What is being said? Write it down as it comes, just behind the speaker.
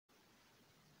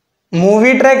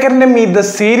Movie Tracker Meet the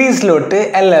series lotte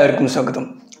എല്ലാവർക്കും സ്വാഗതം.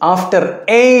 After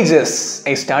ages,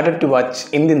 I started to watch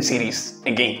Indian series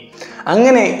again.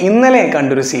 അങ്ങനെ ഇന്നലെ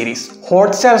കണ്ടൊരു series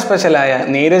Hotstar സ്പെഷ്യലായ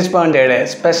Neeraj പാണ്ഡെയുടെ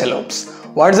special ops.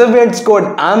 WhatsApp words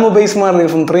code I'm Ubais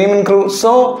from 3-Min Crew.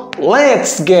 So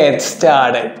let's get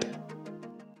started.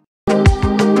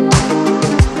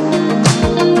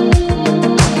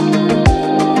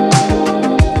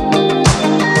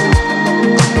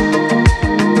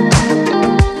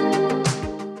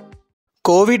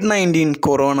 COVID-19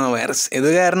 corona virus ഇത്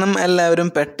കാരണം എല്ലാവരും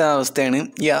പെട്ട അവസ്ഥയാണ്.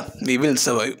 We will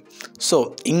survive. സോ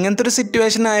ഇങ്ങനത്തെ ഒരു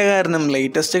സിറ്റുവേഷൻ ആയ കാരണം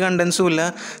ലേറ്റസ്റ്റ് കണ്ടൻസും ഇല്ല,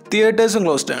 തിയേറ്റേഴ്സും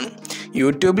ക്ലോസ്ഡ് ആണ്,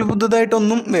 യൂട്യൂബിൽ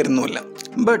പുതുതായിട്ടൊന്നും വരുന്നുമില്ല.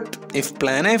 But if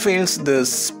plan A fails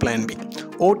this plan B.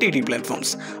 OTT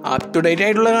platforms up to date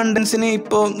ആയിട്ടുള്ള കണ്ടൻസിന്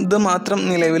ഇപ്പോൾ ഇത് മാത്രം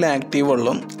നിലവിൽ ആക്റ്റീവ്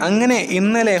ഉള്ളൂ. അങ്ങനെ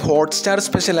ഇന്നലെ ഹോട്ട്സ്റ്റാർ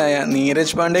സ്പെഷ്യലായ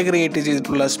നീരജ് പാണ്ഡെ ക്രിയേറ്റ്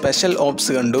ചെയ്തിട്ടുള്ള സ്പെഷ്യൽ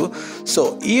ഓപ്സ് കണ്ടു. സോ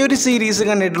ഈ ഒരു സീരീസ്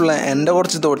കണ്ടിട്ടുള്ള എൻ്റെ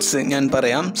കുറച്ച് തോട്ട്സ് ഞാൻ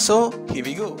പറയാം. So here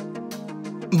we go.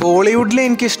 ബോളിവുഡിലെ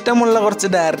എനിക്ക് ഇഷ്ടമുള്ള കുറച്ച്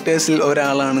ഡയറക്ടേഴ്സിൽ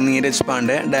ഒരാളാണ് നീരജ്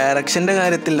പാണ്ഡെ. ഡയറക്ഷൻ്റെ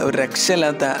കാര്യത്തിൽ ഒരു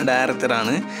രക്ഷയില്ലാത്ത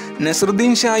ഡയറക്ടറാണ്.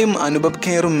 നസറുദ്ദീൻ ഷായും അനുപം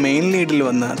ഖേറും മെയിൻ ലീഡിൽ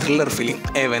വന്ന ത്രില്ലർ ഫിലിം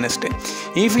എ വെനസ്ഡേ.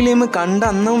 ഈ ഫിലിം കണ്ട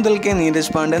അന്ന് മുതൽക്കേ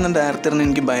നീരജ് പാണ്ഡെ എന്ന ഡയറക്ടറിന്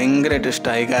എനിക്ക് ഭയങ്കരമായിട്ട്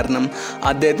ഇഷ്ടമായി. കാരണം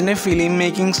അദ്ദേഹത്തിൻ്റെ ഫിലിം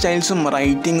മേക്കിംഗ് സ്റ്റൈൽസും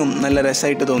റൈറ്റിങ്ങും നല്ല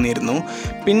രസമായിട്ട് തോന്നിയിരുന്നു.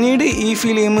 പിന്നീട് ഈ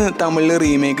ഫിലിം തമിഴിൽ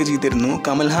റീമേക്ക് ചെയ്തിരുന്നു.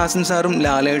 കമൽഹാസൻ സാറും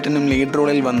ലാലേട്ടനും ലീഡ്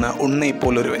റോളിൽ വന്ന ഉണ്ണ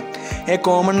പോലൊരുവൻ. എ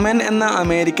കോമൺ മാൻ എന്ന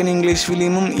അമേരിക്കൻ ഇംഗ്ലീഷ്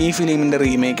ഫിലിമും ഈ ഫിലിമിൻ്റെ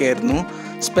റീമേക്ക് ആയിരുന്നു.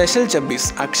 സ്പെഷ്യൽ ചബ്ബീസ്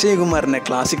അക്ഷയ് കുമാറിൻ്റെ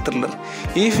ക്ലാസിക് ത്രില്ലർ.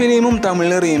 ഈ ഫിലിമും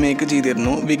തമിഴിൽ റീമേക്ക്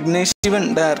ചെയ്തിരുന്നു. വിഘ്നേഷ് ശിവൻ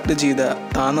ഡയറക്റ്റ് ചെയ്ത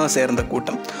താനാ സേർന്ന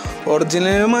കൂട്ടം.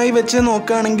 ഒറിജിനലുമായി വെച്ച്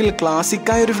നോക്കുകയാണെങ്കിൽ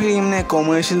ക്ലാസിക്കായ ഒരു ഫിലിമിനെ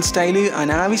കൊമേഴ്ഷ്യൽ സ്റ്റൈല്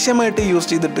അനാവശ്യമായിട്ട് യൂസ്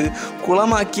ചെയ്തിട്ട്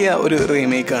കുളമാക്കിയ ഒരു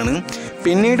റീമേക്കാണ്.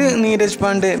 പിന്നീട് നീരജ്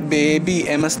പാണ്ഡെ ബേബി,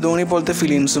 MS ധോണി പോലത്തെ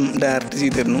ഫിലിംസും ഡയറക്റ്റ്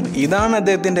ചെയ്തിരുന്നു. ഇതാണ്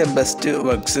അദ്ദേഹത്തിൻ്റെ ബെസ്റ്റ്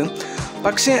വർക്ക്സ്.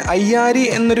 പക്ഷേ അയ്യാരി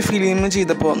എന്നൊരു ഫിലിം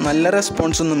ചെയ്തപ്പോൾ നല്ല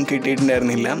റെസ്പോൺസൊന്നും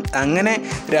കിട്ടിയിട്ടുണ്ടായിരുന്നില്ല. അങ്ങനെ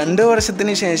 2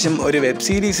 വർഷത്തിന് ശേഷം ഒരു വെബ്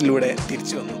സീരീസിലൂടെ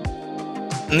തിരിച്ചു വന്നു.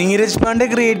 നീരജ് പാണ്ഡെ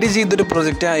ക്രിയേറ്റ് ചെയ്തൊരു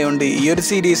പ്രൊജക്റ്റ് ആയതുകൊണ്ട് ഈ ഒരു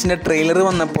സീരീസിൻ്റെ ട്രെയിലർ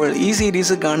വന്നപ്പോൾ ഈ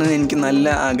സീരീസ് കാണാൻ എനിക്ക് നല്ല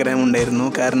ആഗ്രഹമുണ്ടായിരുന്നു.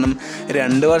 കാരണം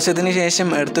 2 വർഷത്തിന് ശേഷം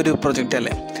എടുത്തൊരു പ്രൊജക്റ്റ്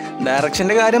അല്ലേ.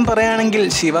 ഡയറക്ഷൻ്റെ കാര്യം പറയുകയാണെങ്കിൽ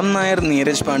ശിവം നായർ,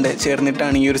 നീരജ് പാണ്ഡെ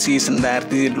ചേർന്നിട്ടാണ് ഈ ഒരു സീസൺ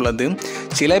ഡയറക്റ്റ് ചെയ്തിട്ടുള്ളത്.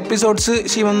 ചില എപ്പിസോഡ്സ്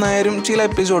ശിവം നായരും ചില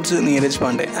എപ്പിസോഡ്സ് നീരജ്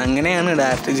പാണ്ഡെ അങ്ങനെയാണ്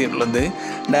ഡയറക്റ്റ് ചെയ്തിട്ടുള്ളത്.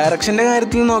 ഡയറക്ഷൻ്റെ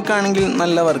കാര്യത്തിൽ നോക്കുകയാണെങ്കിൽ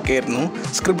നല്ല വർക്കായിരുന്നു.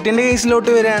 സ്ക്രിപ്റ്റിൻ്റെ കേസിലോട്ട്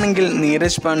വരികയാണെങ്കിൽ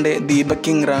നീരജ് പാണ്ഡെ, ദീപക്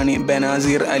കിങ് റാണി,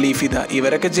 ബനാസീർ, അലിഫിദ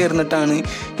ഇവരൊക്കെ ചേർന്നിട്ടാണ്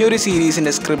ഈ ഒരു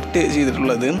സീരീസിൻ്റെ സ്ക്രിപ്റ്റ്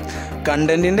ചെയ്തിട്ടുള്ളത്.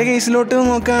 കണ്ടൻറ്റിൻ്റെ കേസിലോട്ട്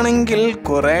നോക്കുകയാണെങ്കിൽ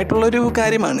കുറേ ആയിട്ടുള്ളൊരു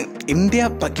കാര്യമാണ് ഇന്ത്യ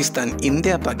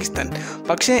പാകിസ്ഥാൻ.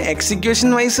 പക്ഷേ എക്സിക്യൂഷൻ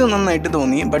വൈസ് നന്നായിട്ട്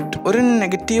തോന്നി. ബട്ട് ഒരു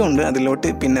നെഗറ്റീവ് ഉണ്ട്, അതിലോട്ട്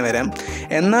പിന്നെ വരാം.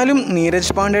 എന്നാലും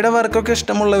നീരജ് പാണ്ഡെയുടെ വർക്കൊക്കെ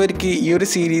ഇഷ്ടമുള്ളവർക്ക് ഈ ഒരു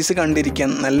സീരീസ് കണ്ടിരിക്കാൻ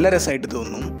നല്ല രസമായിട്ട്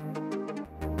തോന്നും.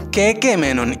 KK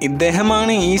മേനോൻ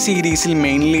ഇദ്ദേഹമാണ് ഈ സീരീസിൽ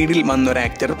മെയിൻ ലീഡിൽ വന്നൊരു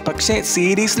ആക്ടർ. പക്ഷേ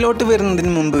സീരീസിലോട്ട്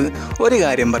വരുന്നതിന് മുമ്പ് ഒരു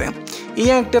കാര്യം പറയാം. ഈ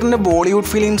ആക്ടറിൻ്റെ ബോളിവുഡ്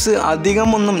ഫിലിംസ്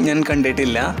അധികമൊന്നും ഞാൻ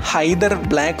കണ്ടിട്ടില്ല. Hyder,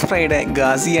 black Friday,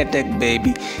 Ghazi attack,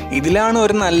 baby ഇതിലാണ്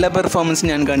ഒരു നല്ല പെർഫോമൻസ്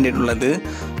ഞാൻ കണ്ടിട്ടുള്ളത്.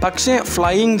 പക്ഷേ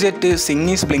flying jet, Singh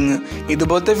is bling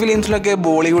ഇതുപോലത്തെ ഫിലിംസിലൊക്കെ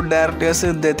ബോളിവുഡ്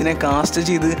ഡയറക്ടേഴ്സ് ഇദ്ദേഹത്തിനെ കാസ്റ്റ്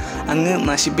ചെയ്ത് അങ്ങ്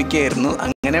നശിപ്പിക്കുകയായിരുന്നു,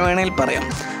 അങ്ങനെ വേണമെങ്കിൽ പറയാം.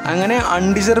 അങ്ങനെ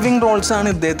അൺഡിസർവിങ് റോൾസാണ്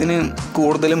ഇദ്ദേഹത്തിന്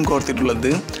കൂടുതലും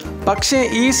കൊടുത്തിട്ടുള്ളത്. പക്ഷേ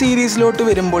ഈ സീരീസിലോട്ട്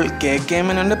വരുമ്പോൾ KK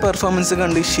മേനോൻ്റെ പെർഫോമൻസ്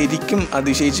കണ്ട് ശരിക്കും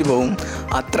അതിശയിച്ചു പോകും.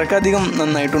 അത്രക്കധികം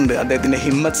നന്നായിട്ടുണ്ട് അദ്ദേഹത്തിൻ്റെ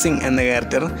ഹിമ്മത് സിംഗ് എന്ന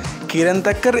ക്യാരക്ടർ. കിരൺ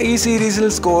തക്കർ ഈ സീരീസിൽ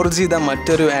സ്കോർ ചെയ്ത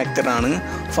മറ്റൊരു ആക്ടറാണ്.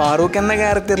 ഫാറൂഖ് എന്ന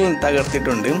ക്യാരക്ടറിൽ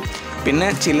തകർത്തിട്ടുണ്ട്. പിന്നെ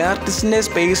ചില ആർട്ടിസ്റ്റിൻ്റെ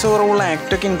സ്പേസ് ഓവറുള്ള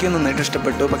ആക്ടൊക്കെ എനിക്ക് നന്നായിട്ട്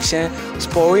ഇഷ്ടപ്പെട്ടു. പക്ഷേ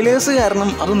സ്പോയിലേഴ്സ്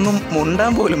കാരണം അതൊന്നും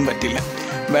മുണ്ടാൻ പോലും പറ്റില്ല.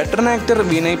 വെറ്ററൻ ആക്ടർ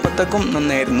വിനയ് പത്തക്കും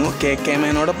നന്നായിരുന്നു. KK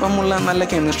മേനോടൊപ്പമുള്ള നല്ല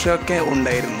കെമിസ്ട്രി ഒക്കെ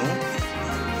ഉണ്ടായിരുന്നു.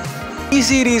 ഈ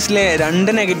സീരീസിലെ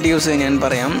 2 നെഗറ്റീവ്സ് ഞാൻ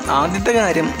പറയാം. ആദ്യത്തെ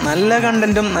കാര്യം, നല്ല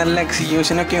കണ്ടൻറ്റും നല്ല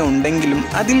എക്സിക്യൂഷനൊക്കെ ഉണ്ടെങ്കിലും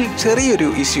അതിൽ ചെറിയൊരു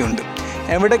ഇഷ്യൂ ഉണ്ട്.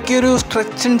 എവിടേക്ക് ഒരു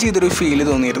സ്ട്രെച്ച് ചെയ്തൊരു ഫീല്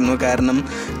തോന്നിയിരുന്നു. കാരണം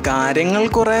കാര്യങ്ങൾ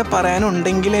കുറേ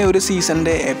പറയാനുണ്ടെങ്കിലേ ഒരു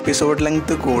സീസണിൻ്റെ എപ്പിസോഡ്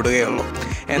ലെങ്ത് കൂടുകയുള്ളൂ.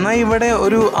 എന്നാൽ ഇവിടെ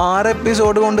ഒരു 6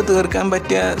 എപ്പിസോഡ് കൊണ്ട് തീർക്കാൻ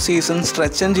പറ്റിയ സീസൺ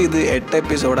സ്ട്രെച്ച് ചെയ്ത് 8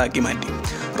 എപ്പിസോഡാക്കി മാറ്റി.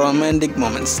 റൊമാൻറ്റിക്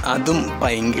മൊമെൻറ്റ്സ് അതും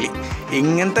പൈങ്കിളി,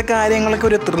 ഇങ്ങനത്തെ കാര്യങ്ങളൊക്കെ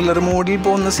ഒരു ത്രില്ലർ മോഡിൽ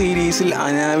പോകുന്ന സീരീസിൽ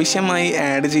അനാവശ്യമായി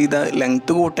ആഡ് ചെയ്ത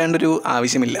ലെങ്ത് കൂട്ടേണ്ട ഒരു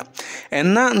ആവശ്യമില്ല.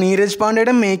 എന്നാൽ നീരജ്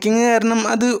പാണ്ഡെയുടെ മേക്കിംഗ് കാരണം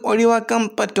അത് ഒഴിവാക്കാൻ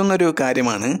പറ്റുന്നൊരു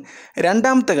കാര്യമാണ്.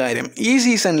 രണ്ടാമത്തെ കാര്യം, ഈ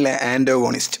സീസണിലെ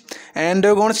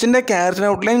ആൻറ്റോഗോണിസ്റ്റിൻ്റെ ക്യാരക്ടർ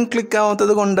ഔട്ട്ലൈൻ ക്ലിക്ക്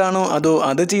ആവാത്തത് കൊണ്ടാണോ അതോ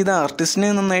അത് ചെയ്ത ആർട്ടിസ്റ്റിനെ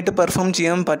നന്നായിട്ട് പെർഫോം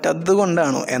ചെയ്യാൻ പറ്റാത്തത്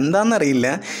കൊണ്ടാണോ എന്താണെന്നറിയില്ല.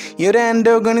 ഈ ഒരു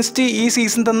ആൻറ്റോഗോണിസ്റ്റ് ഈ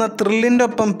സീസൺ തന്ന ത്രില്ലിൻ്റെ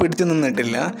ഒപ്പം പിടിച്ചു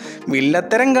നിന്നിട്ടില്ല.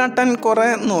 വില്ലത്തരം കാട്ടാൻ കുറേ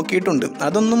നോക്കിയിട്ടുണ്ട്,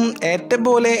 അതൊന്നും ഏറ്റ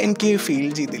പോലെ എനിക്ക് ഫീൽ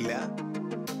ചെയ്തില്ല.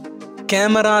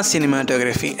 Camera,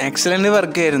 cinematography excellent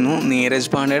വർക്കായിരുന്നു. നീരജ്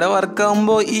പാണ്ഡെയുടെ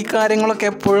വർക്കാകുമ്പോൾ ഈ കാര്യങ്ങളൊക്കെ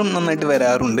എപ്പോഴും നന്നായിട്ട്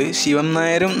വരാറുണ്ട്. ശിവം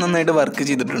നായരും നന്നായിട്ട് വർക്ക്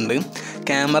ചെയ്തിട്ടുണ്ട്.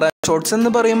 ക്യാമറ ഷോട്ട്സ്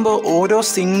എന്ന് പറയുമ്പോൾ ഓരോ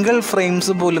സിംഗിൾ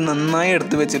ഫ്രെയിംസ് പോലും നന്നായി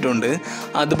എടുത്തു വെച്ചിട്ടുണ്ട്.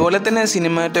 അതുപോലെ തന്നെ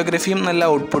സിനിമാറ്റോഗ്രഫിയും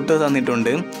നല്ല ഔട്ട്പുട്ട്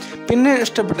തന്നിട്ടുണ്ട്. പിന്നെ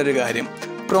ഇഷ്ടപ്പെട്ടൊരു കാര്യം,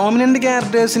 പ്രോമിനൻ്റ്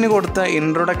ക്യാരക്ടേഴ്സിന് കൊടുത്ത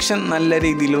ഇൻട്രൊഡക്ഷൻ നല്ല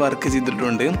രീതിയിൽ വർക്ക്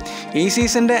ചെയ്തിട്ടുണ്ട്. ഈ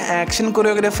സീസണിൻ്റെ ആക്ഷൻ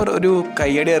കൊറിയോഗ്രാഫർ ഒരു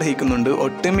കയ്യടി അർഹിക്കുന്നുണ്ട്.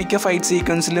 ഒട്ടുമിക്ക ഫൈറ്റ്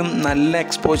സീക്വൻസിലും നല്ല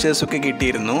എക്സ്പോഷേഴ്സൊക്കെ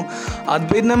കിട്ടിയിരുന്നു.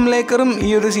 അദ്വൈത് നംലേക്കറും ഈ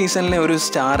ഒരു സീസണിലെ ഒരു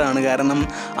സ്റ്റാറാണ്. കാരണം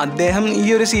അദ്ദേഹം ഈ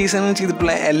ഒരു സീസണിൽ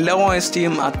ചെയ്തിട്ടുള്ള എല്ലാ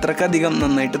OSTയും അത്രക്കധികം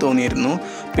നന്നായിട്ട് തോന്നിയിരുന്നു.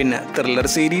 പിന്നെ ത്രില്ലർ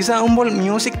സീരീസ് ആകുമ്പോൾ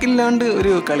മ്യൂസിക് ഇല്ലാണ്ട്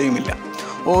ഒരു കളിയുമില്ല.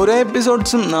 ഓരോ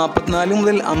എപ്പിസോഡ്സും 44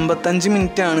 മുതൽ 55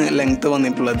 മിനിറ്റാണ് ലെങ്ത്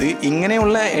വന്നിട്ടുള്ളത്.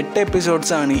 ഇങ്ങനെയുള്ള 8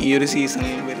 എപ്പിസോഡ്സാണ് ഈ ഒരു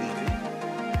സീസണിൽ വരുന്നത്.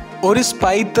 ഒരു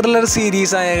സ്പൈ ത്രില്ലർ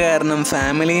സീരീസ് ആയ കാരണം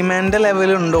ഫാമിലി മാൻ്റെ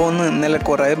ലെവലുണ്ടോ എന്ന് ഇന്നലെ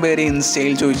കുറേ പേര്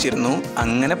ഇൻസ്റ്റയിൽ ചോദിച്ചിരുന്നു.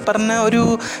 അങ്ങനെ പറഞ്ഞ ഒരു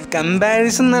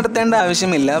കമ്പാരിസൺ നടത്തേണ്ട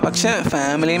ആവശ്യമില്ല. പക്ഷെ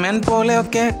ഫാമിലി മാൻ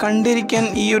പോലെയൊക്കെ കണ്ടിരിക്കാൻ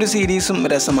ഈ ഒരു സീരീസും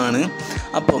രസമാണ്.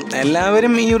 അപ്പം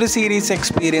എല്ലാവരും ഈ ഒരു സീരീസ്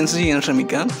എക്സ്പീരിയൻസ് ചെയ്യാൻ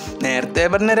ശ്രമിക്കാം. നേരത്തെ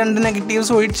പറഞ്ഞ 2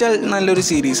 നെഗറ്റീവ്സ് ഒഴിച്ചാൽ നല്ലൊരു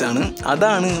സീരീസാണ്.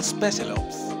 അതാണ് സ്പെഷ്യൽ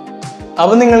ഓപ്സ്.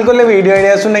 അപ്പോൾ നിങ്ങൾക്കുള്ള വീഡിയോ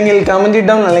ഐഡിയാസ് ഉണ്ടെങ്കിൽ കമൻറ്റ്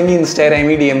ഇടാം, അല്ലെങ്കിൽ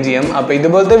ഇൻസ്റ്റാഗ്രാമിൽ DM ചെയ്യാം. അപ്പോൾ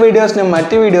ഇതുപോലത്തെ വീഡിയോസിനും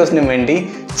മറ്റ് വീഡിയോസിനും വേണ്ടി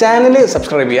ചാനൽ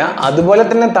സബ്സ്ക്രൈബ് ചെയ്യുക. അതുപോലെ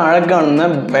തന്നെ താഴെ കാണുന്ന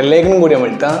ബെല്ലൈക്കനും കൂടി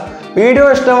അമർത്തുക. വീഡിയോ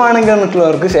ഇഷ്ടമാണെങ്കിൽ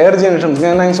മറ്റുള്ളവർക്ക് ഷെയർ ചെയ്യാൻ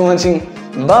ശ്രമിക്കുക. Thanks for watching.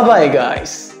 Bye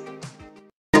guys.